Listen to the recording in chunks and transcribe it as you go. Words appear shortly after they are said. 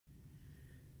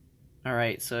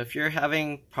Alright, so if you're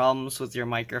having problems with your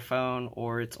microphone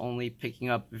or it's only picking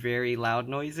up very loud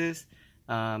noises,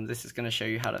 this is going to show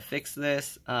you how to fix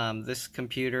this. This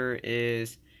computer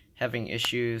is having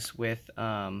issues with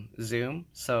Zoom,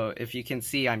 so if you can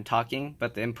see I'm talking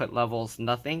but the input level's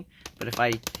nothing, but if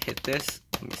I hit this,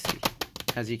 let me see,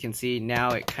 as you can see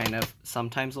now it kind of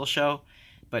sometimes will show,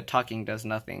 but talking does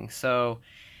nothing. So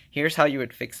here's how you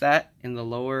would fix that. In the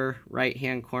lower right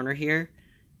hand corner here,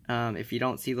 if you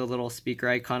don't see the little speaker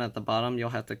icon at the bottom, you'll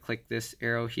have to click this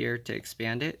arrow here to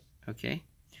expand it. Okay,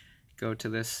 go to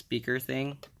this speaker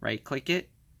thing, right click it,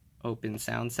 open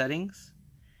sound settings.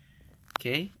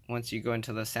 Okay, once you go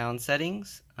into the sound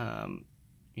settings,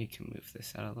 you can move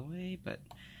this out of the way, but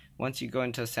once you go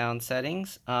into sound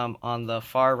settings, on the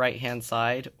far right hand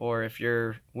side, or if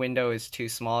your window is too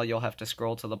small, you'll have to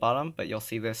scroll to the bottom, but you'll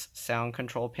see this sound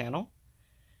control panel.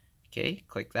 Okay,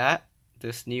 click that.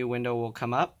 This new window will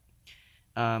come up.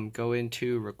 Go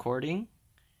into recording.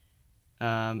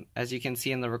 As you can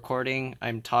see in the recording,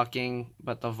 I'm talking,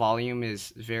 but the volume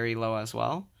is very low as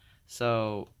well.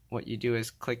 So what you do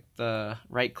is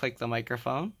right click the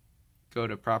microphone, go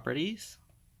to properties.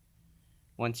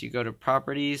 Once you go to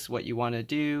properties, what you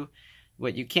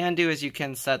can do is you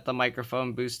can set the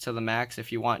microphone boost to the max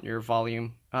if you want your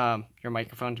volume, your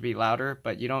microphone to be louder,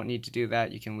 but you don't need to do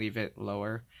that. You can leave it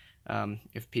lower.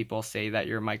 If people say that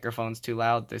your microphone's too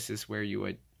loud, this is where you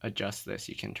would adjust this.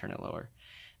 You can turn it lower.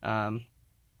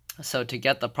 So to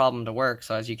get the problem to work,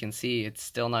 so as you can see, it's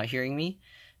still not hearing me,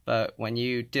 but when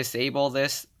you disable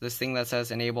this thing that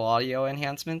says enable audio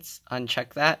enhancements,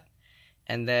 uncheck that,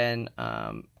 and then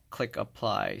click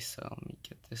apply. So let me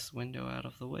get this window out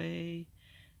of the way.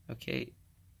 Okay,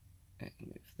 and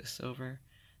move this over.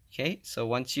 Okay, so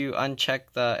once you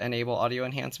uncheck the enable audio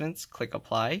enhancements, click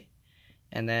apply.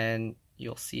 And then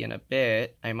you'll see in a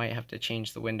bit, I might have to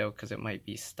change the window because it might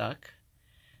be stuck.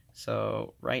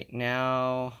 So right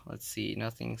now, let's see,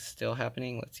 nothing's still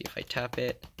happening. Let's see if I tap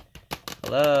it.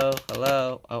 Hello,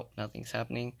 hello. Oh, nothing's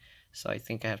happening. So I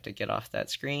think I have to get off that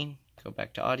screen, go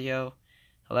back to audio.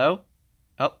 Hello?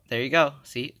 Oh, there you go.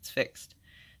 See, it's fixed.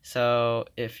 So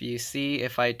if you see,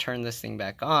 if I turn this thing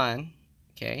back on,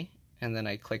 okay, and then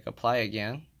I click apply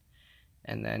again,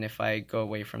 and then if I go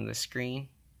away from the screen,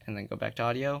 and then go back to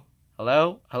audio.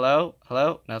 Hello, hello,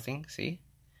 hello, nothing, see?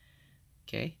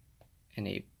 Okay,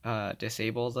 and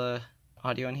disable the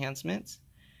audio enhancements.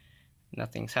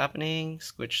 Nothing's happening,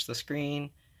 switch the screen.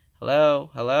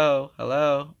 Hello, hello,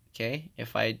 hello. Okay,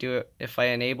 if I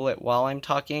enable it while I'm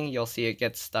talking, you'll see it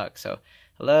gets stuck. So,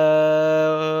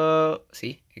 hello,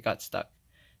 see, it got stuck.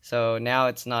 So now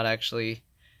it's not actually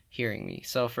hearing me.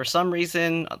 So for some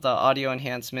reason, the audio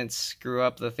enhancements screw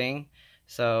up the thing.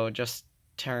 So just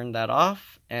turn that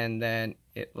off, and then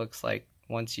it looks like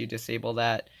once you disable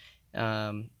that,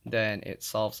 then it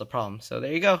solves the problem. So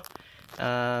there you go.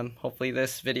 Hopefully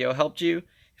this video helped you.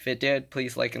 If it did,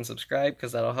 please like and subscribe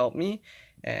because that'll help me.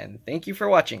 And thank you for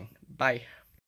watching. Bye.